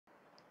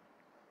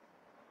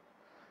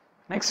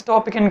Next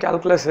topic in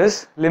calculus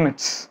is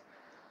limits.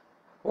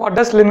 What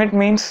does limit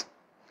means?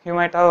 You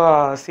might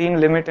have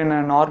seen limit in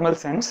a normal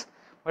sense,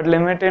 but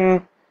limit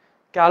in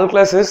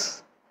calculus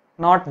is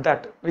not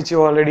that which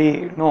you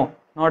already know,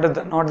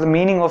 not the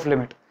meaning of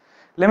limit.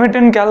 Limit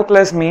in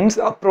calculus means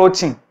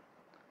approaching.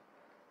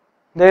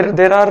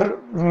 There are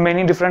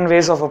many different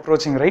ways of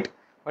approaching, right?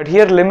 But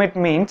here limit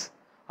means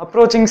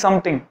approaching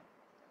something.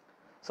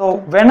 So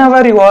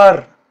whenever you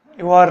are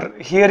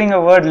hearing a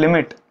word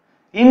limit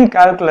in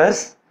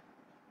calculus,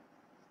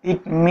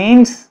 it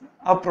means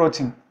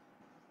approaching.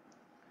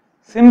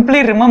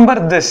 Simply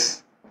remember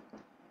this.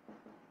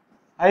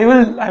 I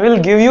will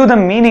give you the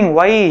meaning,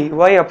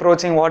 why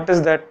approaching, what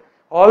is that,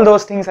 all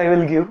those things I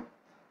will give.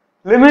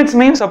 Limits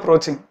means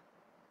approaching.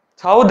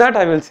 How that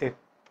I will say.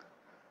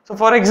 So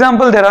for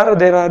example,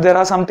 there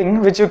are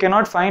something which you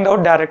cannot find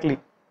out directly.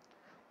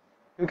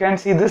 You can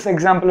see this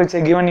example which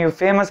I given you,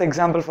 famous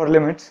example for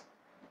limits.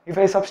 If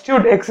I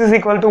substitute x is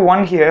equal to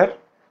 1 here,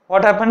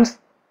 what happens?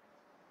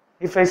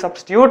 If I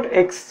substitute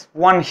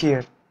x1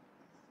 here,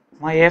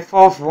 my f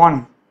of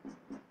 1,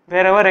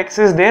 wherever x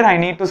is there, I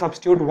need to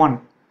substitute 1.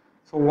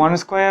 So 1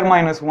 square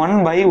minus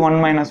 1 by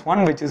 1 minus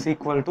 1, which is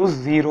equal to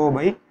 0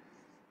 by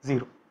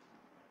 0,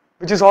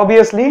 which is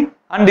obviously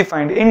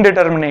undefined,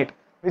 indeterminate,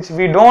 which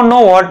we don't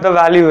know what the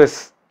value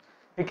is.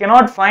 We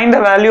cannot find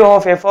the value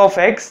of f of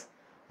x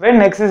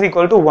when x is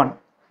equal to 1.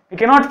 We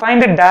cannot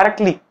find it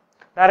directly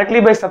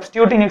by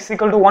substituting x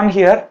equal to 1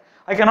 here.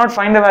 I cannot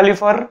find the value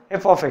for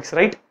f of x,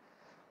 right?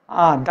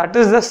 That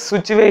is the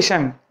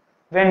situation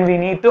when we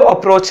need to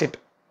approach it.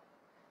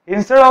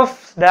 Instead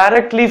of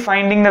directly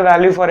finding the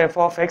value for f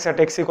of x at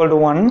x equal to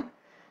 1,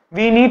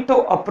 we need to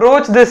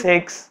approach this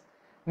x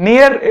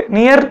near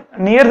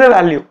the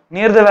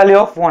value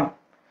of 1.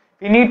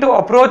 We need to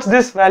approach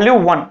this value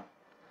 1,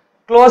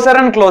 closer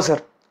and closer.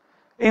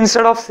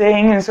 Instead of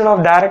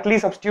directly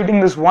substituting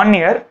this 1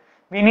 here,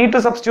 we need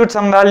to substitute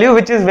some value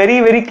which is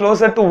very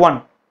closer to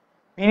 1.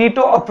 We need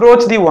to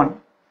approach the 1.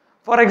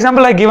 For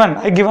example, I given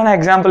an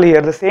example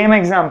here, the same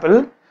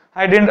example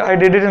I did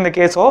it in the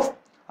case of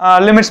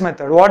limits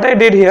method. What I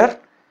did here,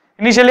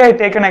 initially I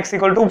taken x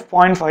equal to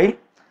 0.5,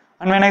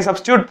 and when I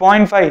substitute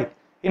 0.5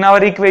 in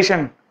our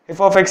equation f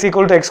of x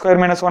equal to x square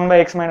minus 1 by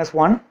x minus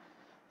 1,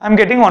 I am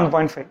getting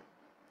 1.5.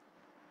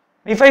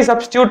 If I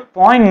substitute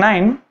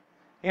 0.9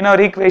 in our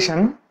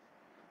equation,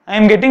 I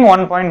am getting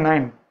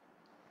 1.9,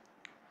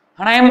 and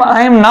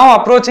I am now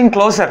approaching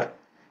closer.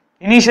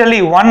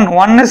 Initially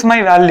 1 is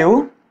my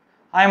value.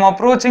 I am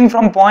approaching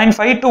from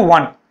 0.5 to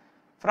 1.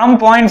 From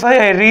 0.5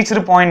 I reached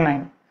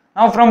 0.9.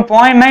 Now from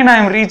 0.9 I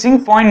am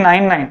reaching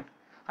 0.99.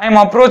 I am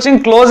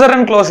approaching closer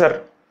and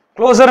closer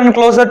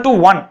to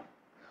 1.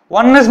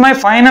 1 is my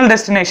final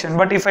destination,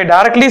 but if I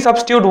directly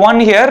substitute 1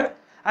 here,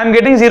 I am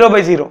getting 0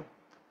 by 0,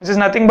 which is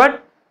nothing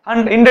but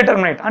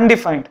indeterminate,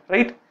 undefined,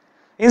 right?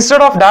 Instead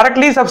of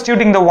directly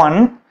substituting the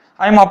 1,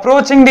 I am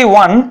approaching the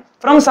 1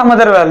 from some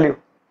other value.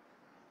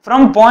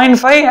 From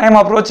 0.5 I am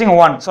approaching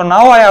 1. So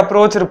now I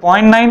approach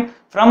 0.9.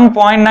 From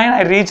 0.9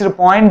 I reach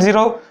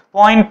 0.0,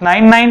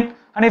 0.99,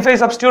 and if I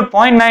substitute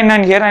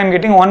 0.99 here, I am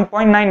getting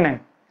 1.99.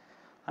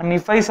 And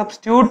if I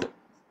substitute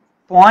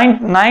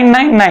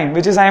 0.999,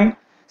 which is I am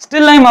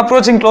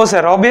approaching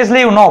closer. Obviously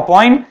you know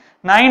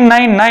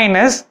 0.999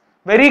 is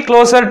very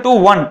closer to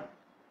 1,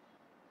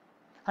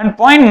 and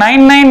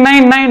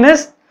 0.9999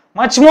 is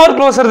much more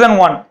closer than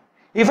 1.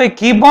 If I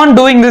keep on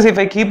doing this, if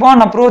I keep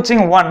on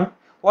approaching 1,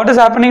 what is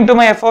happening to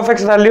my f of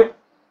x value?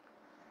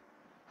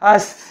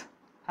 As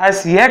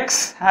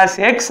x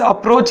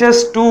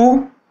approaches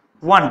to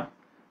 1,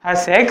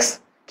 as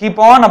x keep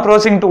on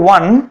approaching to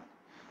 1,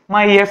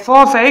 my f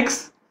of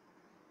x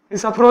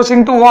is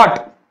approaching to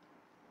what?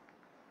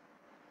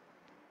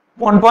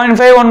 1.5,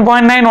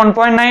 1.9,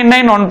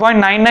 1.99,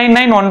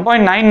 1.999,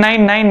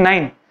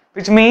 1.9999,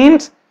 which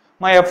means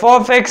my f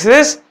of x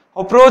is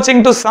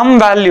approaching to some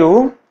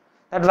value.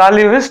 That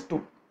value is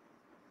 2,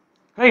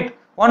 right?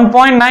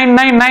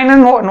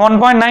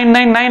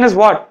 1.999 is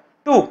what?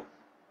 2,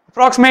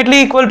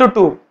 approximately equal to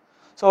 2.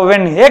 So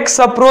when x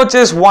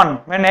approaches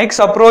 1, when x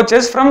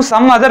approaches from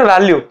some other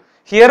value,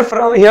 here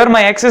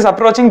my x is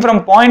approaching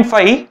from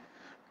 0.5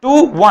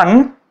 to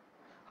 1,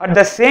 at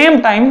the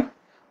same time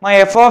my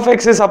f of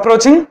x is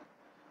approaching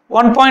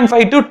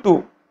 1.5 to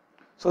 2.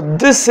 So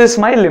this is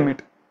my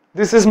limit.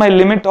 This is my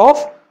limit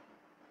of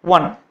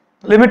 1,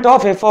 limit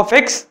of f of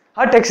x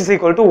at x is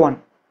equal to 1.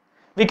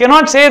 We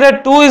cannot say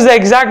that 2 is the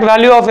exact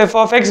value of f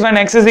of x when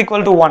x is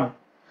equal to 1.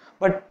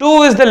 But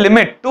 2 is the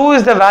limit, 2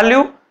 is the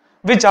value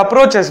which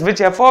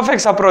f of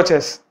x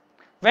approaches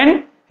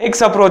when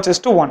x approaches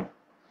to 1.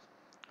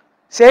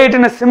 Say it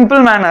in a simple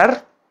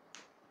manner,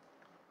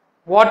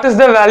 what is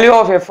the value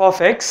of f of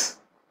x,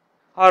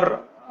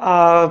 or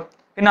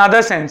in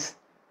other sense,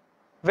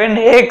 when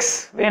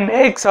x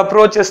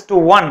approaches to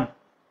 1,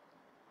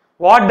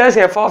 what does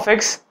f of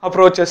x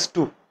approaches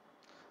to?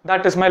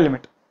 That is my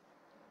limit.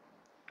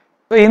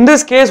 So in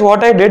this case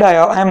what I did,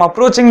 I am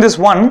approaching this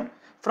 1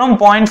 from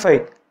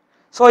 0.5.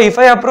 So if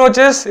I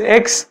approaches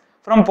x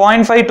from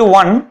 0.5 to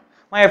 1,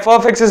 my f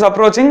of x is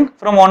approaching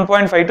from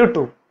 1.5 to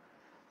 2.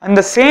 In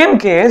the same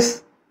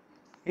case,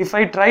 if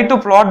I try to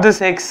plot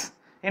this x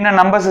in a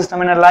number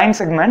system, in a line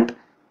segment,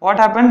 what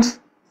happens?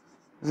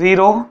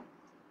 0,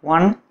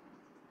 1,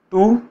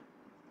 2,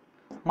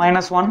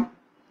 minus 1,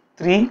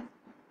 3.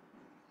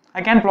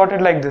 I can plot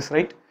it like this,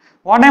 right?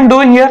 What I am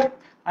doing here,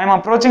 I am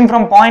approaching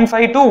from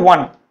 0.5 to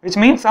 1, which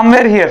means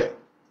somewhere here.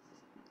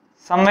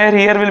 Somewhere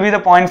here will be the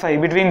 0.5,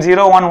 between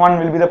 0, 1, 1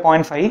 will be the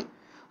 0.5,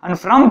 and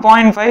from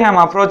 0.5 I am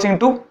approaching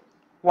to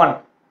 1.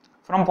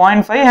 From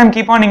 0.5 I am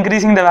keep on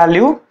increasing the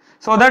value,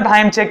 so that I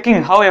am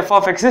checking how f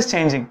of x is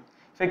changing.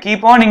 If I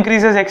keep on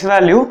increases x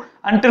value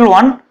until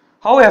 1,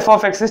 how f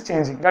of x is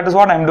changing. That is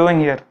what I am doing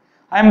here.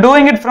 I am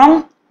doing it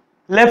from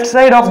left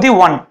side of the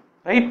 1,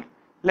 right?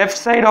 Left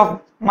side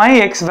of my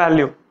x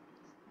value.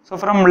 So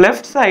from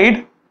left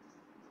side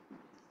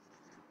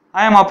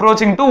I am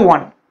approaching to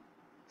 1.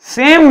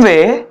 Same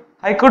way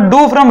I could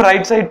do from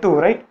right side too,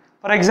 right?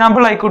 For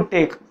example, I could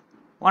take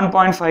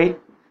 1.5,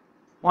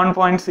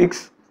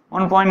 1.6,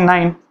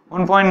 1.9,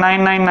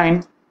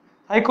 1.999.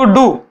 I could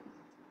do,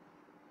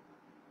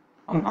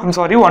 I'm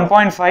sorry,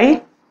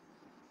 1.5,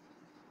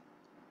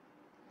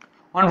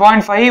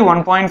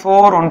 1.5,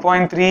 1.4,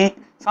 1.3,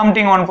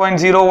 something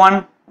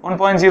 1.01,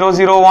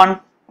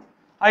 1.001.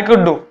 I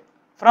could do.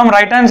 From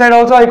right hand side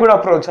also I could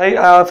approach.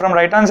 From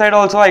right hand side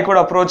also I could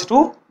approach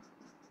to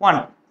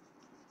 1.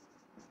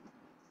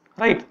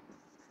 Right?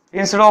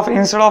 Instead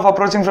of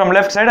approaching from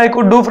left side, I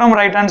could do from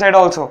right hand side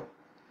also.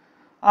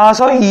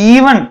 So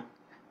even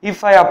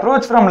if I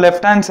approach from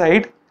left hand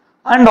side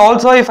and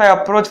also if I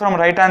approach from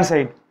right hand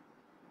side,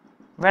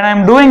 when I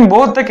am doing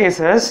both the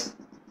cases,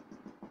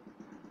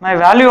 my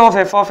value of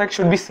f of x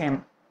should be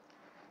same.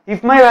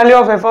 If my value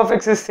of f of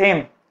x is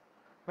same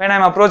when I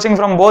am approaching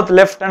from both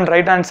left and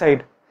right hand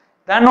side,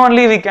 then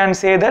only we can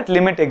say that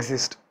limit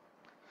exists.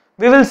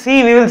 We will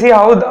see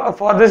how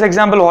for this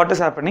example what is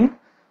happening.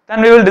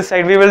 Then we will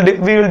decide, we will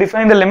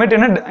define the limit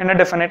in a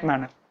definite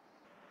manner.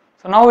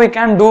 So now we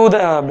can do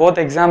the both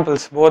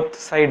examples, both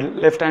side,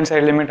 left hand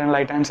side limit and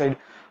right hand side,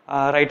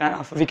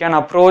 we can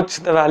approach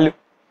the value.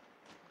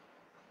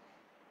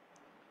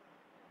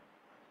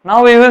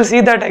 Now we will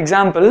see that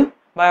example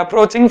by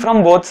approaching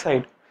from both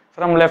side,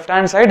 from left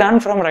hand side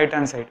and from right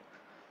hand side.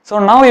 So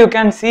now you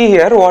can see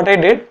here what I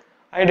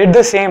did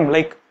the same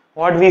like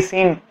what we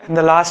seen in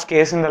the last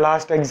case, in the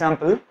last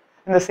example,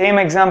 in the same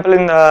example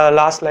in the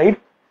last slide.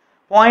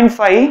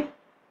 0.5,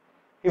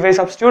 if I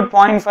substitute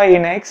 0.5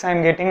 in x, I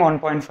am getting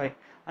 1.5,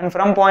 and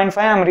from 0.5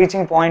 I am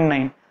reaching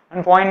 0.9,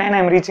 and 0.9 I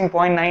am reaching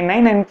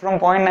 0.99, and from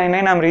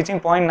 0.99 I am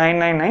reaching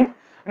 0.999,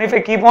 and if I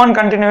keep on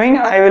continuing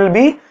I will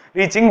be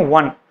reaching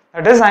 1.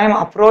 That is, I am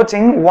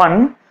approaching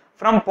 1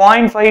 from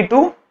 0.5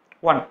 to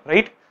 1,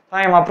 right? So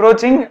I am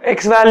approaching,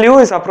 x value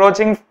is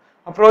approaching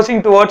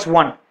towards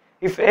 1.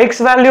 If x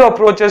value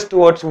approaches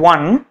towards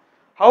 1,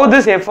 how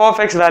this f of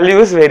x value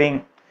is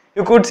varying?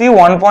 You could see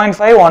 1.5,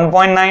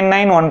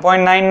 1.99,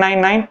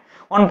 1.999,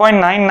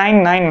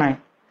 1.9999,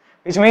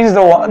 which means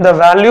the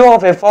value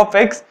of f of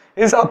x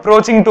is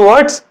approaching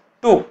towards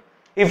 2.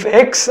 If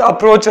x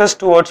approaches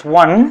towards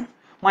 1,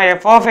 my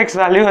f of x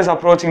value is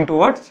approaching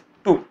towards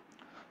 2.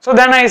 So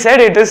then I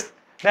said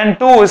then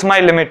 2 is my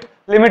limit.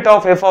 Limit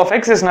of f of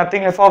x is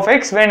nothing. F of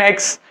x when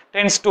x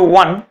tends to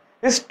 1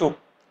 is 2.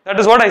 That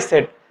is what I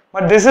said.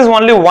 But this is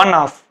only one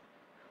half,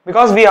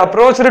 because we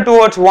approached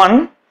towards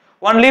 1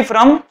 only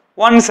from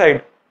one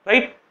side,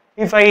 right?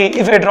 If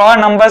I draw a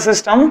number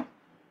system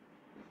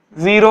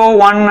 0,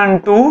 1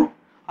 and 2,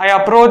 I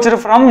approached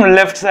from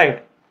left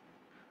side.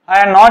 I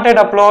had not yet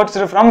approached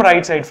from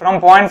right side. From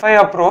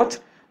 0.5 approach,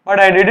 but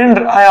I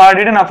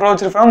didn't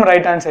approach from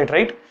right hand side,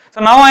 right?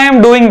 So now I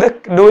am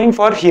doing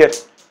for here.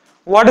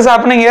 What is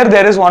happening here?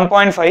 There is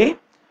 1.5, 1.1,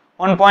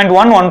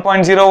 1.01,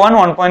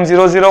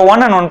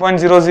 1.001 and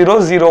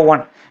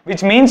 1.0001,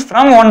 which means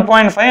from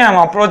 1.5 I am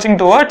approaching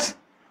towards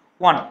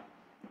 1.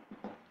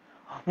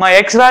 My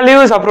x value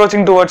is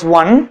approaching towards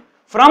 1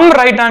 from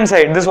right hand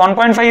side. This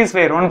 1.5 is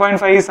where?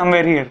 1.5 is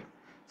somewhere here.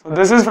 So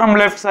this is from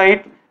left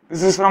side,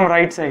 this is from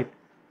right side.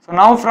 So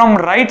now from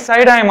right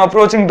side I am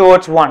approaching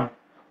towards 1.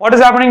 What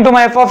is happening to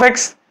my f of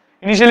x?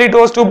 Initially it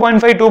was 2.5,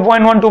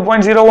 2.1,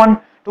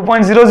 2.01,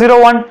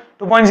 2.001,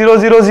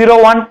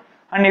 2.0001,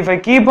 and if I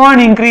keep on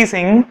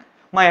increasing,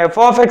 my f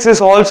of x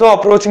is also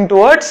approaching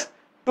towards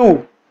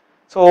 2.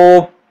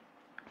 So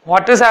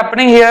what is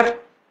happening here?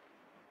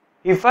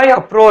 If I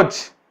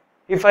approach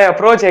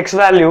x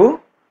value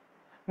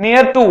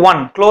near to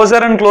 1,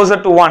 closer and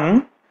closer to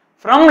 1,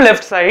 from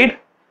left side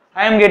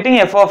I am getting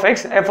f of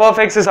x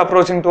is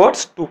approaching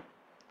towards 2.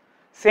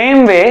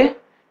 Same way,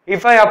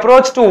 if I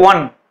approach to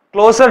 1,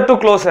 closer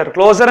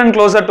and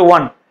closer to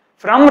 1,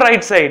 from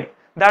right side,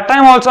 that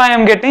time also I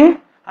am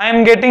getting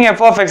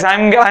f of x, I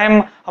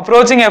am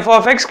approaching f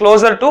of x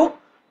closer to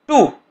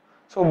 2.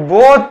 So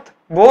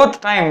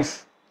both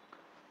times,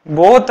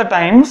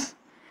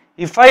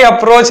 if I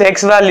approach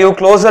x value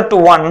closer to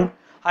 1,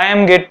 I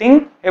am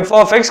getting f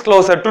of x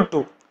closer to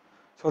 2.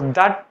 So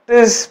that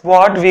is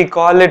what we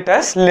call it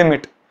as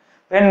limit.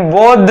 When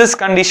both this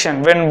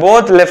condition, when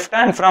both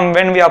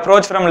when we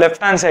approach from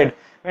left hand side,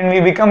 when we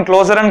become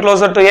closer and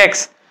closer to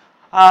x,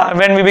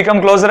 when we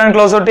become closer and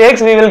closer to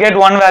x, we will get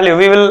one value.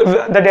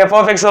 That f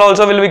of x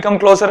also will become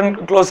closer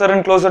and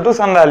closer to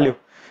some value.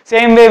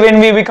 Same way, when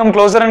we become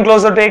closer and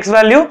closer to x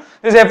value,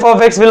 this f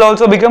of x will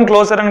also become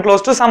closer and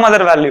close to some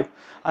other value.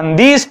 And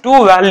these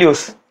two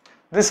values,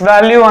 this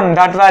value and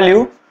that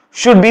value,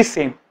 should be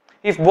same.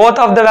 If both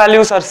of the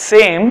values are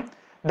same,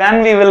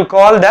 then we will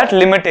call that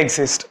limit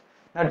exists.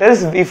 That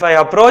is, if I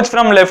approach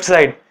from left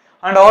side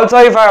and also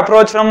if I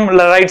approach from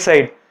right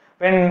side,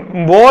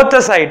 when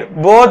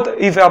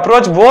if I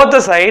approach both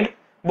the side,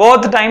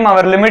 both time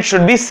our limit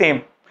should be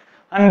same.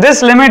 And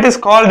this limit is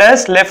called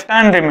as left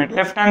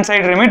hand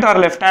side limit or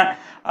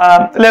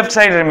left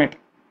side limit.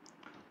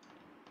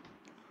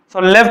 So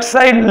left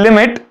side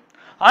limit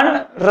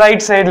and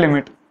right side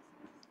limit.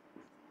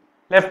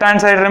 Left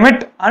hand side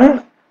limit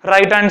and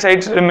right hand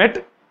side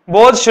limit,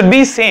 both should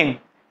be same.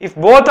 If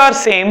both are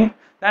same,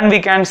 then we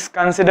can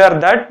consider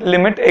that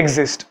limit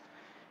exists.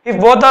 If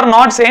both are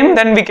not same,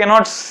 then we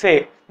cannot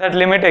say that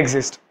limit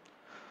exists.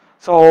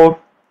 So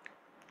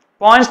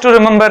points to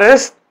remember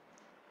is,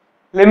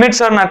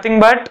 limits are nothing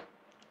but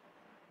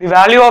the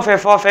value of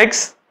f of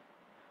x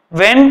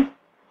when,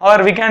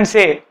 or we can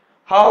say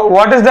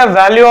what is the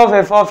value of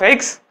f of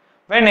x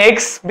when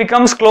x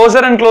becomes closer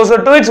and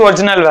closer to its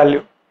original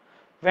value.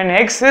 When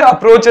x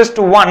approaches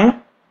to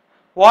 1,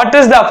 what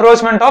is the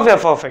approachment of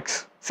f of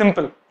x?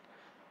 Simple.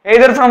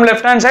 Either from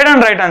left hand side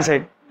and right hand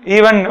side,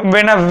 even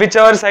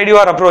whichever side you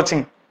are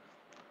approaching.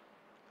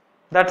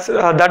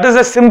 That is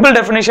a simple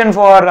definition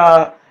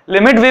for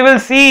limit. We will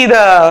see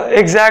the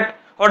exact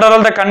what are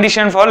all the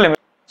conditions for limit.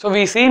 So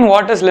we seen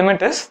what is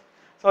limit is.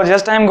 So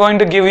just I am going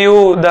to give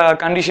you the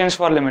conditions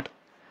for limit.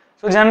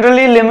 So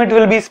generally limit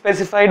will be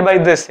specified by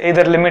this,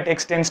 either limit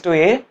x tends to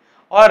a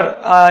or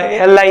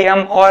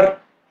lim or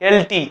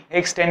lt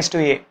x tends to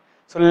a.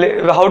 So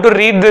how to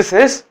read this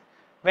is,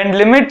 when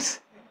limit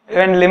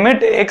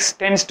x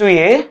tends to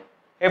a,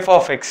 f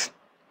of x.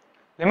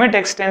 Limit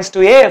x tends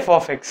to a, f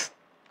of x.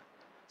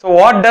 So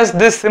what does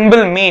this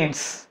symbol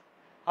means?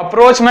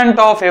 Approachment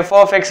of f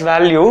of x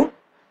value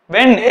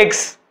when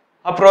x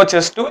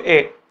approaches to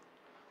a.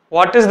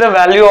 What is the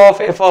value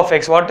of f of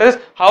x? What is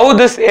the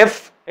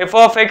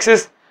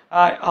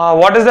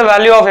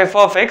value of f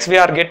of x we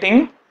are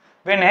getting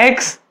when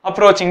x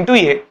approaching to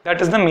a?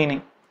 That is the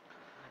meaning.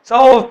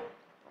 So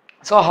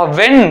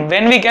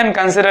when we can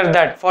consider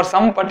that for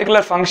some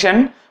particular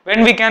function,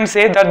 when we can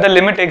say that the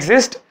limit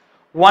exists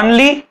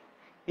only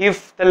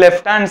if the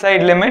left hand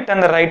side limit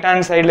and the right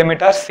hand side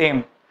limit are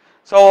same.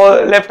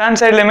 So left hand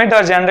side limit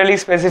are generally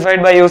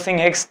specified by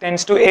using x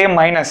tends to a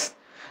minus.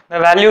 The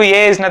value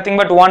a is nothing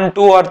but 1,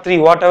 2 or 3,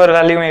 whatever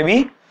value may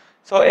be.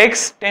 So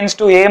x tends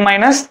to a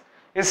minus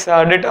is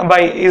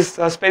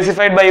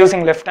specified by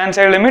using left hand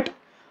side limit,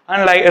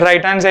 and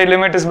right hand side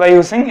limit is by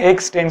using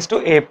x tends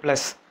to a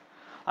plus.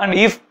 And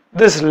if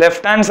this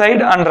left hand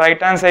side and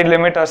right hand side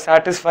limit are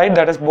satisfied,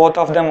 that is both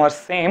of them are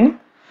same,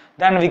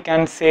 then we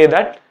can say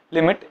that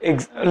limit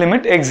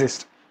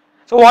exists.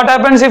 So what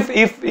happens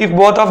if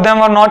both of them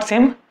are not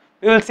same?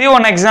 We will see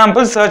one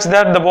example such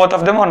that the both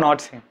of them are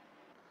not same.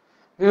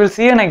 We will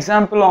see an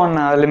example on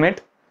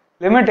limit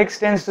x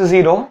tends to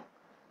 0.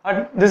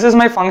 This is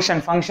my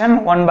function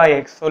 1 by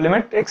x. So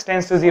limit x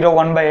tends to 0,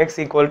 1 by x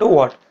equal to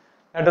what?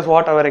 That is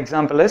what our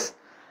example is.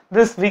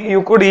 This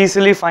you could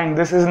easily find.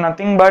 This is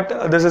nothing but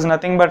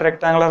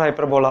rectangular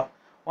hyperbola.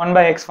 1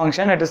 by x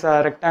function, it is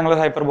a rectangular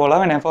hyperbola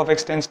when f of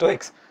x tends to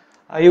x.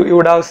 You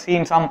would have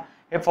seen some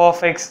f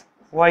of x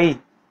y.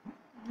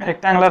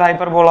 Rectangular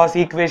hyperbola's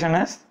equation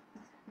is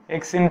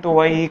x into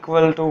y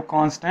equal to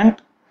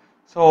constant.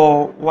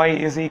 So y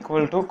is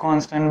equal to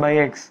constant by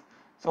x.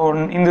 So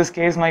in this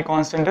case my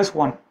constant is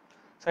 1.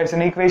 So it's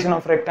an equation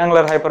of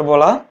rectangular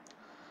hyperbola.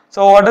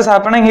 So what is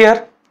happening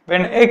here?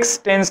 When x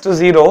tends to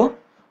 0,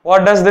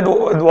 what does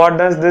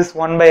this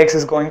 1 by x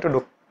is going to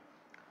do?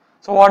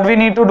 So what we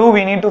need to do,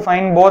 we need to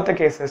find both the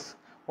cases.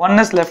 One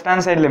is left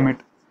hand side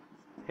limit,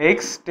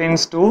 x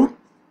tends to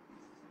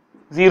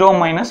 0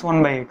 minus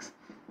 1 by x,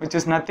 which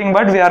is nothing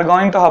but we are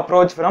going to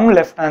approach from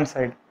left hand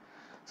side.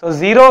 So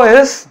 0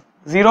 is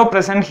 0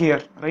 present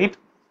here, right?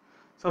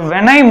 So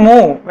when I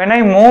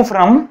move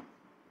from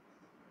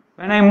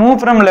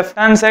left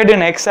hand side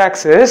in x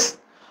axis,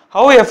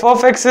 how f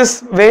of x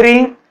is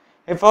varying?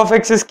 F of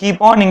x is keep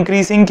on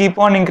increasing.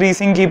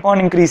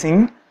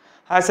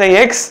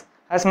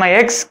 As my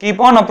x keep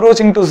on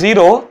approaching to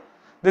 0,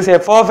 this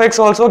f of x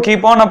also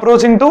keep on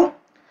approaching to,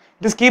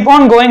 it is keep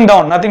on going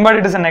down, nothing but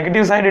it is a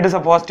negative side, it is a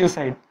positive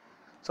side.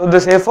 So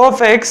this f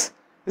of x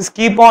is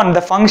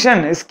the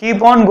function is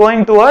keep on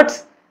going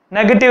towards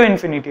negative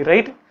infinity,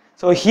 right?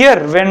 So here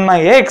when my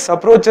x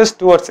approaches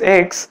towards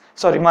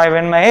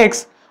when my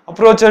x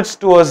approaches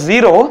towards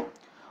 0,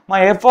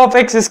 my f of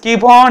x is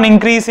keep on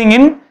increasing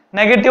in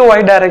negative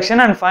y direction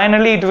and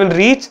finally it will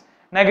reach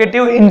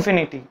negative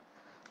infinity.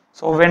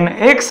 So when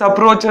x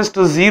approaches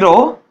to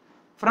 0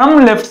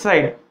 from left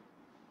side,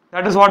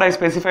 that is what I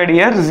specified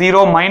here,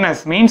 0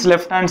 minus means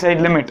left hand side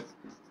limit.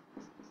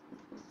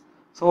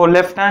 So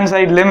left hand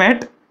side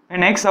limit,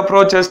 when x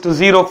approaches to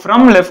 0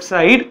 from left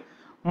side,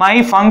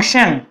 my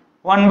function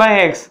 1 by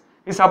x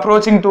is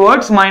approaching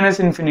towards minus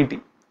infinity.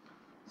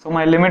 So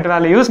my limit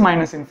value is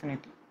minus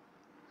infinity.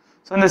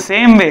 So in the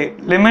same way,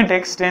 limit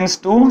x tends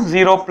to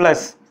 0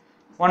 plus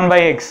 1 by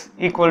x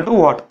equal to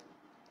what?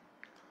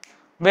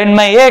 When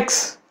my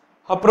x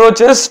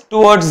approaches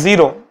towards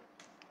 0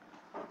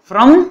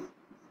 from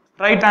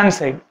right hand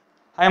side,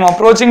 I am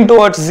approaching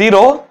towards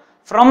 0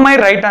 from my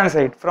right hand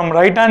side. From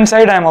right hand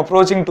side I am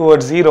approaching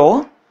towards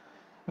 0.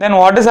 Then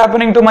what is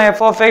happening to my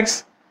f of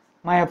x?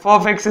 My f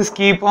of x is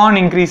keep on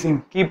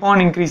increasing,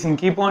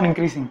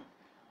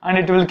 and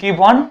it will keep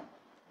on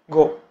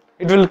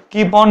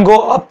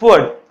go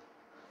upward.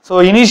 So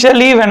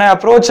initially when I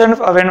approach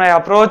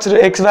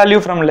x value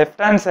from left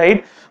hand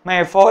side, my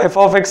f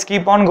of x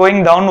keep on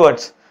going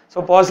downwards.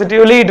 So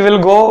positively it will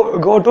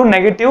go to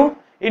negative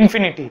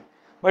infinity.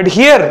 But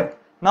here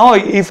now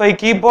if I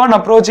keep on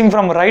approaching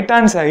from right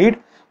hand side,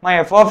 my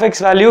f of x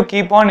value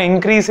keep on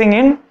increasing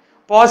in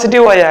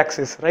positive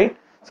y-axis, right?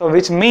 So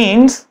which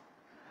means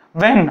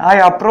when I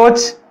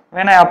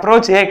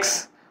approach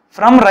x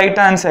from right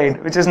hand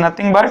side, which is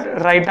nothing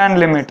but right hand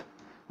limit,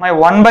 my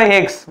 1 by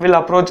x will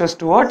approach us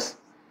towards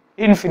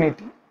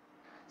infinity.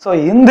 So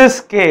in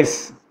this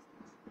case,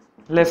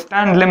 left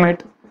hand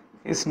limit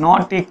is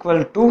not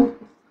equal to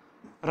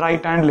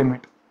right hand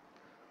limit.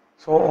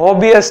 So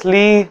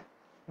obviously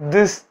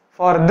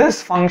for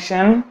this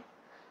function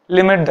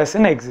limit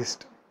doesn't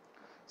exist.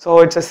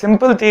 So it's a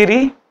simple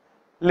theory.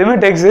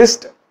 Limit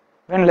exists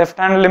when left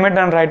hand limit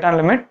and right hand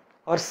limit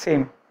are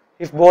same.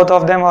 If both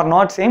of them are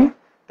not same,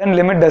 then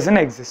limit doesn't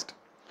exist.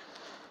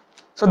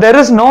 So there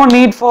is no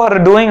need for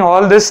doing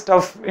all this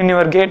stuff in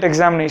your gate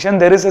examination.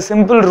 There is a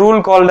simple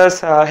rule called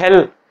as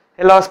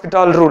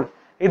L'Hospital rule.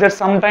 Either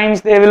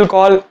sometimes they will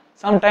call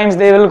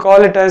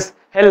it as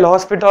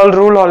L'Hospital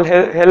rule or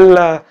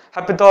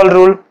L'Hopital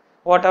rule,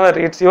 whatever.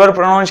 It's your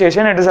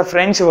pronunciation. It is a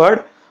French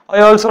word. I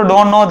also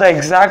don't know the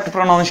exact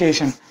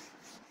pronunciation.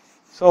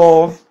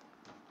 So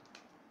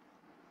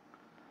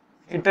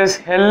it is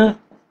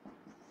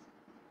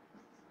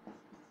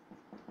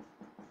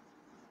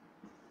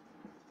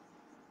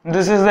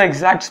This is the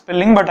exact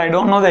spelling, but I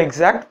don't know the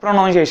exact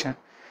pronunciation.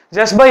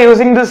 Just by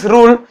using this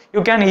rule,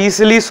 you can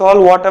easily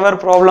solve whatever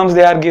problems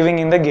they are giving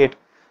in the gate.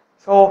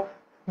 So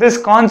these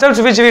concepts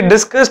which we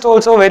discussed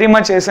also very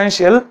much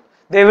essential.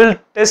 They will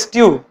test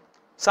you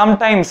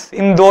sometimes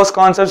in those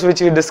concepts which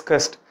we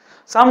discussed.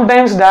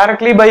 Sometimes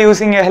directly by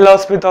using a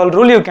L'Hospital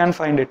rule you can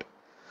find it.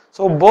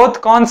 So both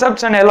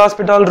concepts and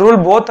L'Hospital rule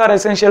both are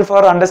essential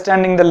for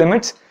understanding the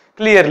limits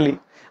clearly.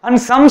 And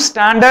some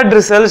standard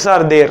results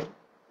are there.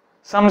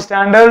 Some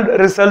standard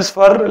results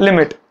for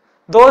limit.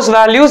 Those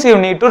values you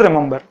need to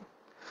remember.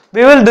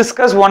 We will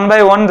discuss one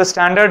by one the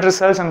standard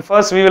results, and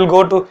first we will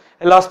go to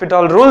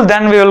L'Hospital rule,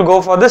 then we will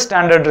go for the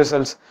standard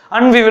results,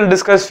 and we will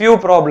discuss few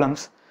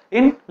problems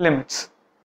in limits.